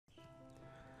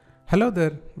Hello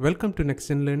there, welcome to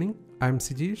NextGen Learning. I'm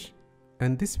Sijesh,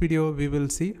 and this video we will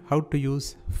see how to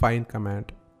use find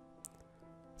command.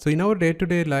 So in our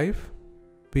day-to-day life,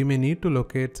 we may need to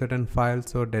locate certain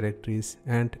files or directories,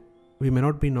 and we may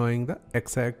not be knowing the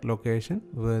exact location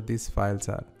where these files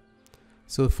are.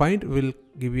 So find will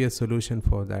give you a solution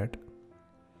for that.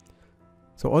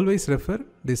 So always refer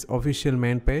this official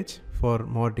main page for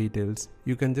more details.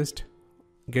 You can just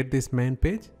get this main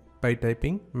page by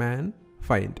typing man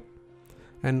find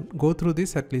and go through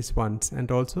this at least once,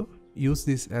 and also use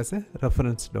this as a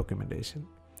reference documentation.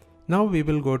 Now we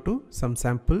will go to some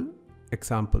sample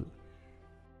example.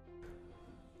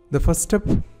 The first step,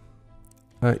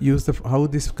 use how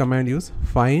this command use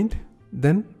find,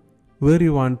 then where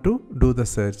you want to do the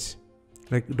search.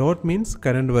 Like dot means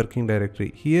current working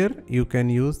directory. Here you can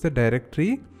use the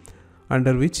directory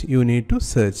under which you need to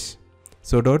search.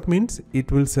 So dot means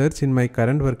it will search in my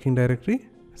current working directory.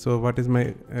 So what is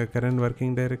my current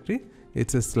working directory?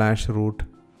 It's a /root.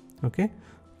 Okay,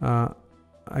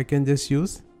 I can just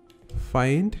use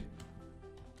find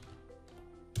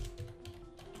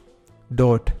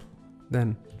dot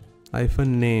then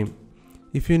 -name.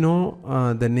 If you know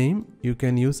the name, you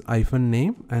can use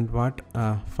 -name and what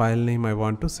file name I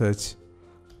want to search.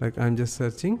 Like I'm just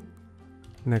searching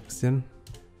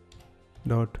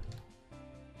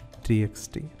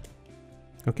nextgen.txt.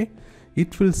 Okay,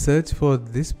 it will search for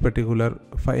this particular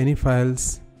any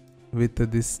files with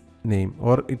this name,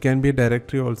 or it can be a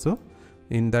directory also.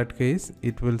 In that case,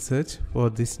 it will search for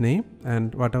this name,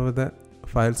 and whatever the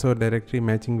files or directory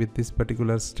matching with this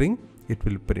particular string, it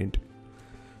will print.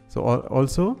 So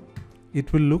also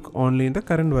it will look only in the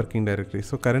current working directory.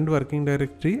 So current working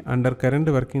directory, under current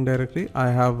working directory I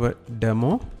have a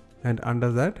demo, and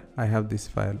under that I have this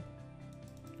file.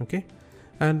 Okay,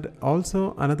 and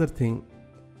also another thing,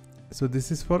 so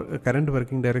this is for a current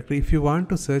working directory. If you want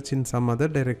to search in some other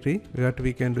directory, what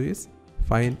we can do is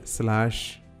find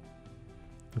 /.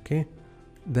 Okay,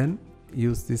 then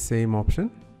use the same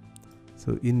option.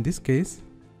 So in this case,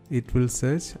 it will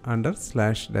search under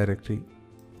 / directory.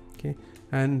 Okay,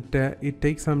 and it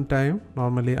takes some time.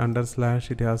 Normally under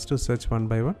 / it has to search one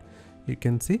by one. You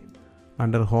can see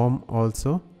under home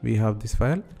also we have this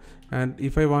file, and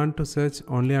if I want to search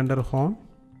only under home,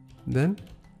 then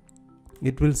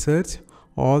it will search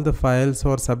all the files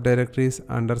or subdirectories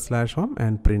under /home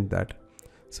and print that.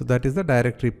 So that is the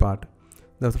directory part.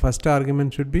 The first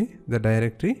argument should be the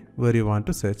directory where you want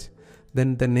to search.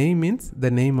 Then the name means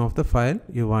the name of the file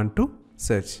you want to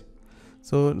search.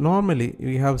 So normally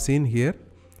we have seen here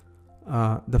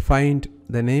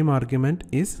the name argument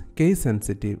is case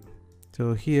sensitive.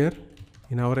 So here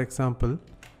in our example,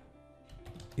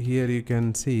 here you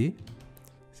can see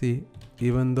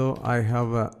even though I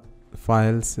have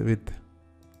files with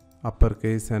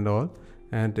uppercase and all,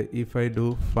 and if I do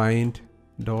find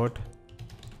dot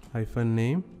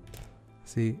 -name,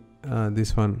 see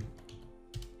this one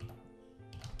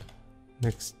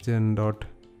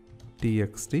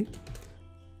nextgen.txt,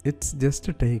 it's just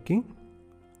taking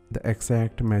the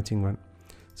exact matching one.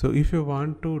 So if you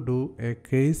want to do a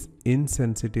case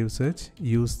insensitive search,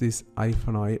 use this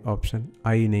 -i option,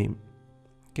 name.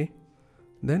 Okay,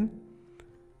 then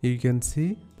you can see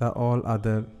the all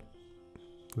other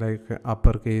like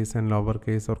uppercase and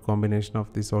lowercase or combination of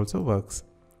this also works.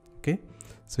 Okay,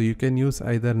 so you can use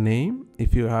either name if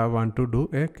you want to do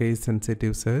a case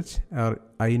sensitive search, or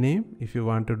name if you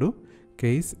want to do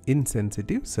case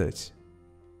insensitive search.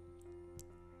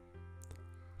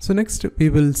 So next we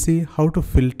will see how to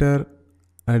filter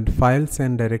and files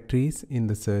and directories in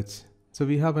the search. So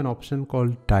we have an option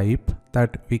called type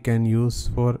that we can use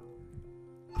for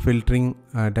filtering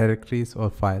directories or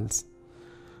files.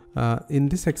 In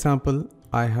this example,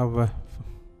 I have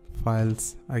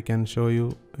files. I can show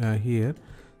you here.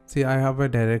 See, I have a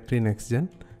directory nextgen,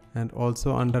 and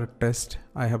also under test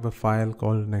I have a file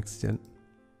called nextgen.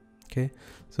 Okay,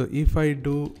 so if I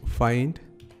do find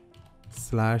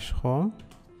 /home,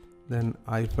 then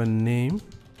 -name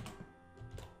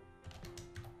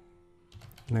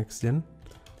nextgen,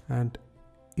 and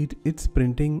it's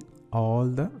printing all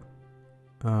the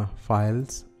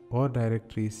files or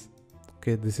directories.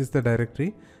 Okay, this is the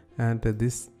directory, and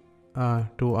this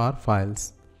two are files.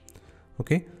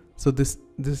 Okay, so this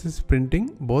is printing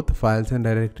both files and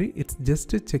directory. It's just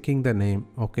checking the name.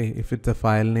 Okay, if it's a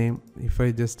file name, if I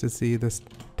just see this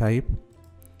type,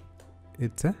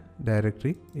 it's a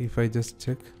directory. If I just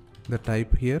check the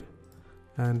type here,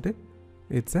 and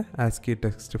it's a ASCII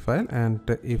text file, and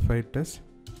if I test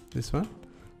this one,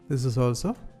 this is also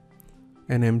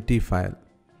an empty file.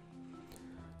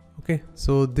 Okay,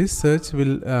 so this search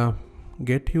will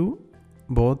get you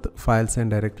both files and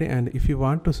directory. And if you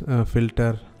want to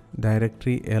filter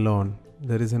directory alone,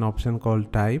 there is an option called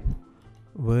type,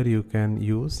 where you can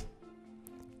use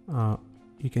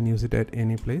it at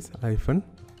any place,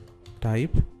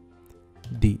 -type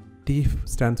D. D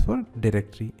stands for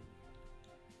directory.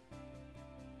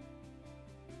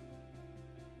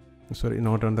 Sorry,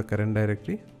 not on the current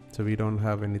directory. So we don't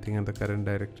have anything in the current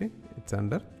directory. It's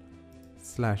under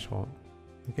 /home.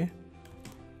 Okay.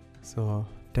 So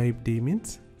type D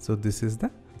means, so this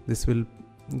will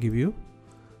give you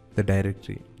the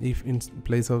directory. If in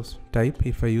place of type,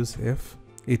 if I use F,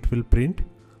 it will print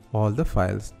all the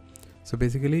files. So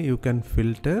basically you can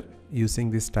filter using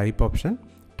this type option.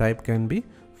 Type can be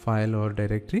file or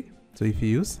directory. So if you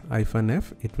use -F,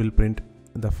 it will print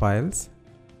the files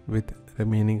with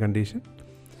remaining condition.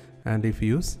 And if you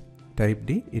use type D,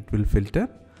 it will filter,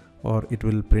 or it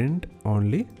will print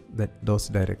only those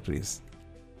directories.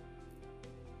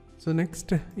 So next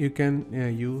you can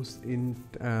use in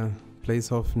place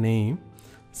of name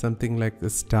something like the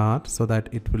star, so that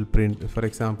it will print. For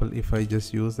example, if I just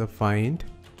use the find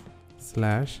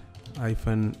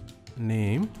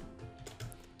 /name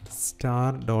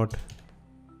star.txt.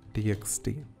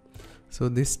 So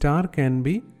this star can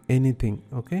be anything,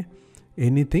 okay,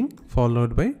 anything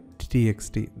followed by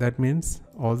txt. That means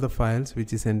all the files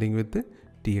which is ending with the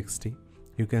txt.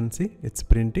 You can see it's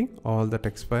printing all the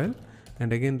text file.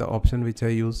 And again, the option which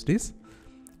I used is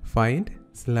find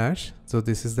 / so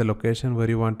this is the location where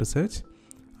you want to search,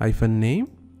 -name,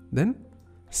 then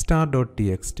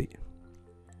star.txt.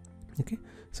 Okay,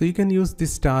 so you can use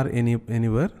this star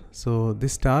anywhere. So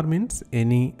this star means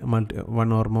any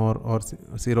one or more or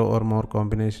 0 or more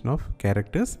combination of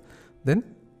characters, then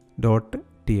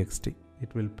 .txt. It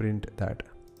will print that.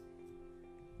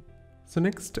 So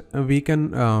next we can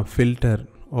filter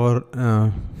or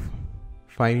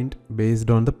find based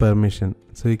on the permission.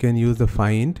 So you can use the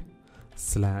find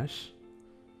 /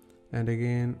 and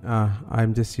again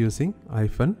I'm just using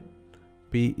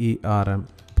 -perm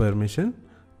permission.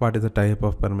 What is the type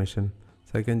of permission?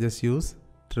 So I can just use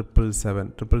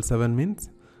 777. 777 means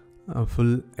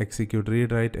full execute,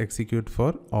 read, write, execute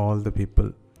for all the people.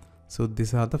 So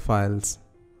these are the files.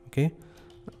 Okay.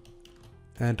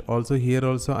 And also here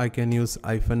also I can use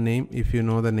 -name if you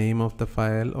know the name of the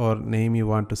file or name you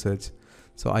want to search.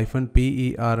 So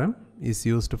 -perm is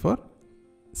used for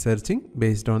searching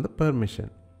based on the permission.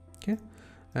 Okay.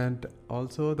 And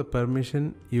also the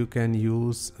permission you can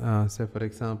use, say for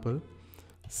example,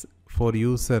 for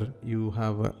user you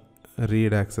have a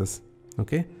read access.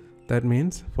 Okay. That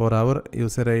means for our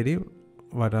user ID,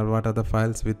 what are the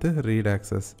files with the read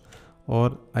access? Or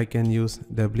I can use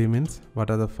W means what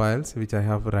are the files which I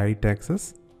have write access,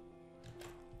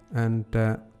 and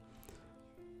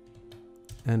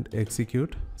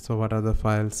execute. So what are the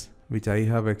files which I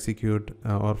have execute,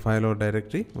 or file or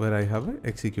directory where I have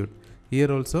execute.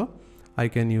 Here also I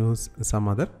can use some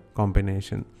other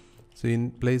combination. So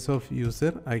in place of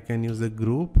user I can use a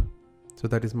group. So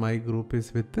that is my group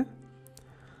is with the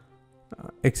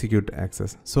execute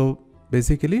access. So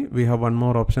basically we have one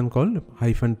more option called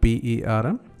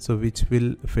 -perm, so which will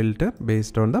filter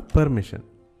based on the permission.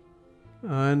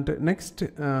 And next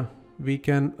we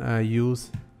can use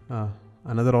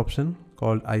another option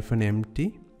called -empty.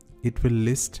 It will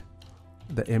list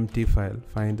the empty file,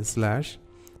 find /.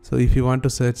 So if you want to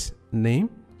search name,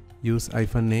 use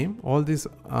 -name. All these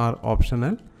are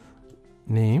optional.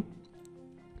 Name.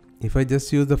 If I just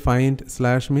use the find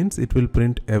 / means it will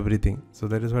print everything. So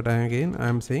that is what I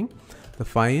am saying. The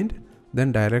find,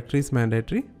 then directory is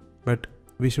mandatory, but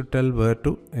we should tell where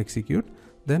to execute.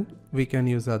 Then we can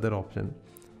use other option.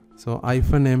 So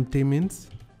 -empty means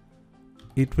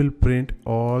it will print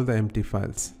all the empty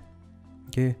files.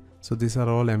 Okay, so these are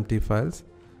all empty files.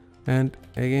 And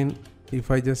again, if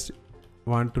I just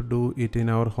want to do it in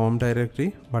our home directory,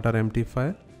 what are empty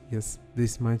file? Yes,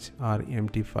 this much are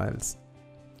empty files.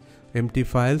 Empty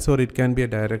files, or it can be a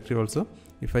directory also.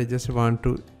 If I just want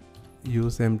to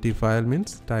use empty file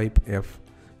means type F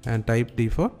and type D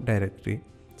for directory.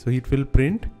 So it will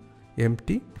print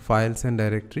empty files and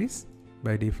directories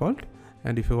by default.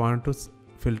 And if you want to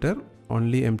filter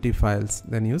only empty files,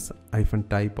 then use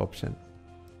 -type option.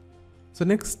 So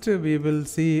next we will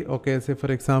see, okay, say for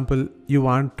example you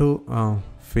want to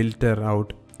filter out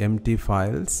empty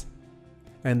files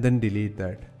and then delete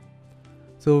that.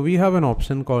 So we have an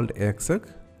option called exec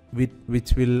which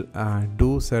will do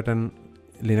certain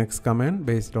Linux command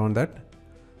based on that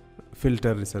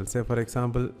filter result. Say for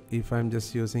example, if I'm just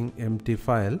using empty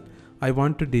file, I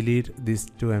want to delete these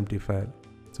two empty file.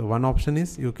 So one option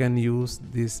is you can use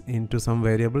this into some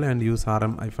variable and use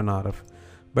rm-rf.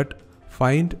 But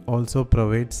Find also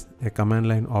provides a command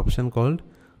line option called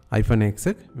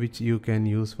 -exec, which you can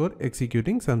use for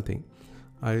executing something.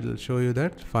 I will show you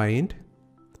that. Find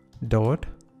dot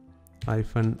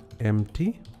 -empty,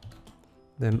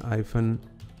 then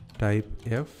 -type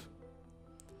f,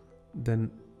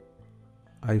 then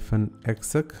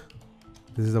 -exec.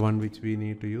 This is the one which we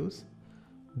need to use.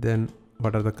 Then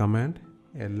what are the command?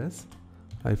 ls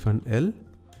 -l,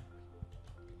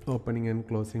 opening and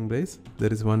closing brace,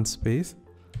 there is one space,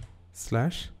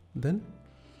 slash, then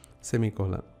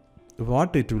semicolon.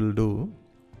 What it will do,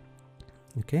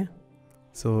 okay,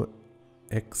 so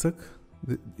exec,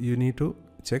 you need to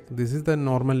check. This is the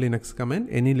normal Linux command.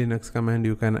 Any Linux command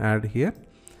you can add here.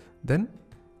 Then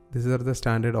these are the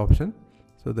standard option.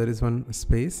 So there is one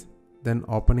space, then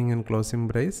opening and closing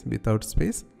brace without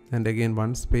space, and again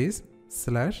one space,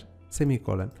 slash,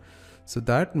 semicolon. So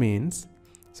that means,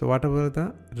 so whatever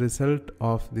the result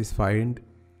of this find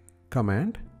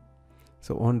command,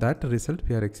 so on that result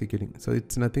we are executing. So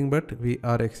it's nothing but we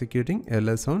are executing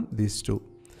ls on these two.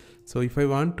 So if I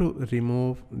want to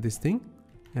remove this thing,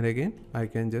 and again I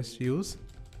can just use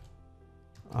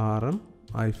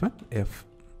rm-f.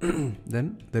 Then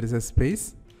there is a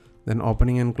space, then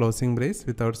opening and closing brace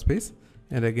without space,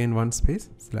 and again one space,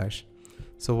 slash.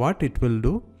 So what it will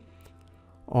do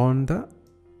on the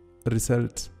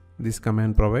results this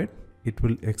command provide, it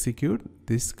will execute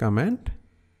this command.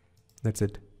 That's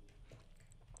it.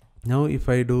 Now if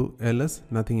I do ls,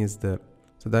 nothing is there.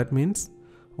 So that means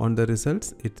on the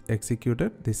results it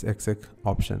executed this exec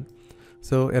option.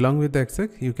 So along with the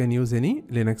exec you can use any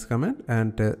Linux command,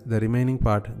 and the remaining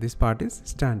part, this part is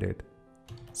standard.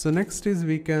 So next is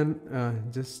we can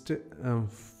just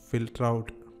filter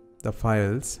out the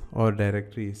files or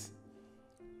directories,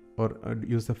 or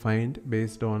use the find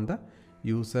based on the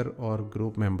user or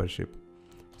group membership.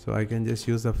 So I can just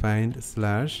use the find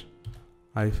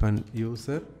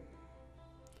 /user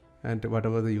and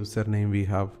whatever the username we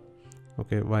have.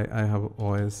 Okay, why I have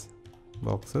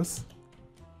osboxes.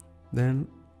 Then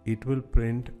it will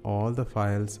print all the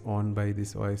files owned by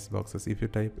this osboxes. If you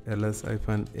type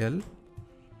ls-l,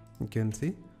 you can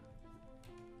see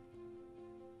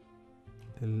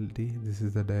ld, this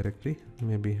is the directory.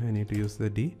 Maybe I need to use the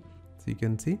d. So you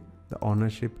can see the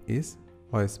ownership is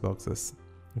osboxes.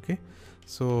 Okay,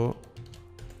 so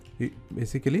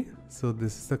basically, so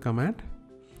this is the command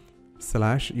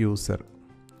 /user.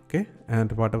 Okay,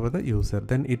 and whatever the user,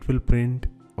 then it will print,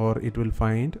 or it will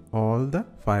find all the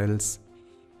files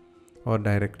or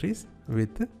directories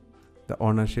with the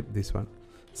ownership, this one.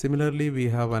 Similarly, we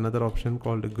have another option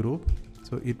called group.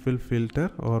 So it will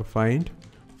filter or find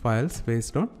files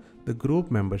based on the group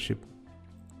membership.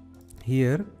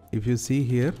 Here, if you see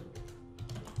here,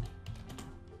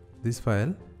 this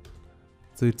file,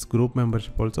 so it's group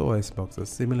membership also osboxes.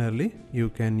 Similarly, you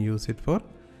can use it for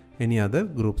any other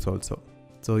groups also.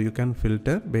 So you can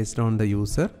filter based on the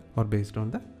user or based on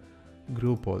the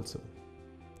group also.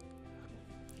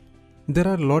 There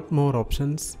are a lot more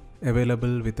options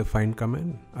available with the find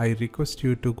command. I request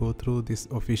you to go through this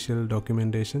official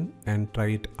documentation and try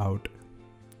it out.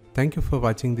 Thank you for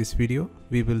watching this video.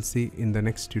 We will see in the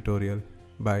next tutorial.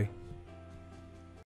 Bye.